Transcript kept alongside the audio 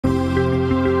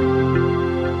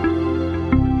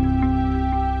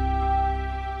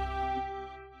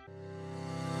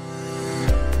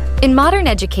In modern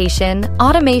education,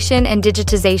 automation and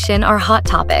digitization are hot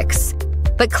topics,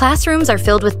 but classrooms are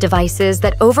filled with devices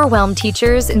that overwhelm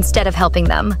teachers instead of helping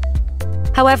them.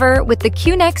 However, with the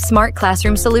Q-NEX Smart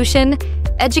Classroom Solution,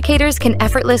 educators can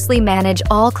effortlessly manage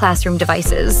all classroom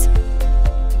devices.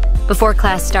 Before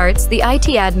class starts, the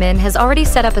IT admin has already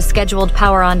set up a scheduled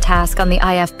power-on task on the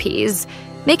IFPs,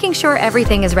 making sure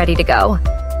everything is ready to go.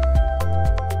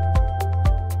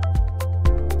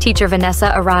 Teacher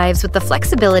Vanessa arrives with the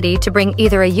flexibility to bring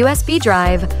either a USB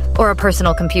drive or a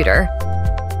personal computer.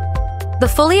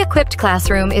 The fully equipped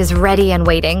classroom is ready and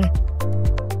waiting.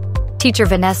 Teacher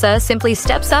Vanessa simply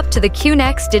steps up to the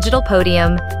Q-NEX Digital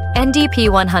Podium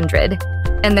NDP100,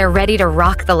 and they're ready to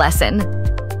rock the lesson.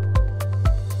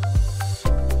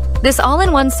 This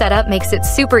all-in-one setup makes it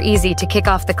super easy to kick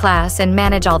off the class and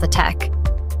manage all the tech.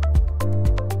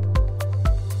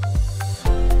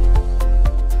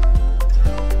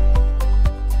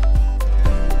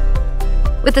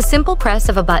 With the simple press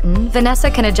of a button,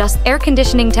 Vanessa can adjust air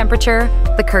conditioning temperature,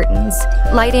 the curtains,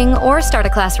 lighting, or start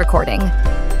a class recording.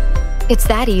 It's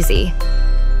that easy.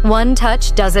 One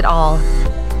touch does it all.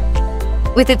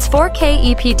 With its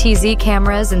 4K EPTZ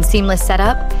cameras and seamless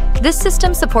setup, this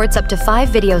system supports up to 5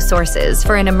 video sources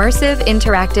for an immersive,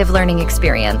 interactive learning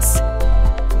experience.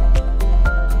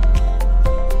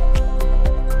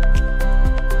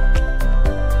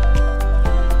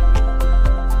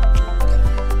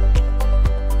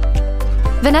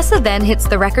 Vanessa then hits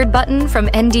the record button from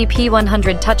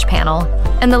NDP100 touch panel,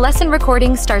 and the lesson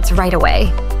recording starts right away.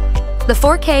 The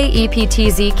 4K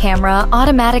EPTZ camera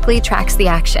automatically tracks the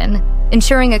action,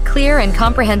 ensuring a clear and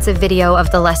comprehensive video of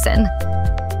the lesson.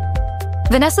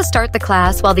 Vanessa starts the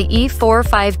class while the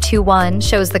E4521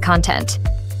 shows the content.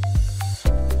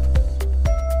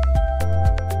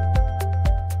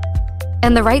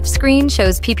 And the right screen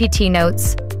shows PPT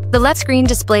notes. The left screen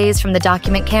displays from the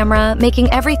document camera, making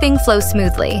everything flow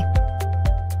smoothly.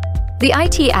 The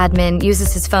IT admin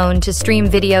uses his phone to stream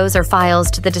videos or files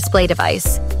to the display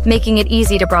device, making it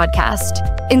easy to broadcast.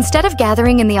 Instead of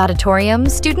gathering in the auditorium,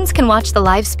 students can watch the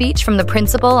live speech from the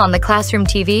principal on the classroom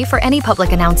TV for any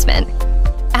public announcement.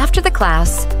 After the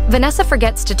class, Vanessa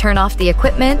forgets to turn off the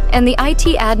equipment, and the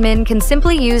IT admin can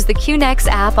simply use the Q-NEX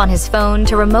app on his phone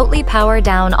to remotely power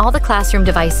down all the classroom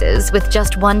devices with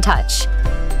just one touch.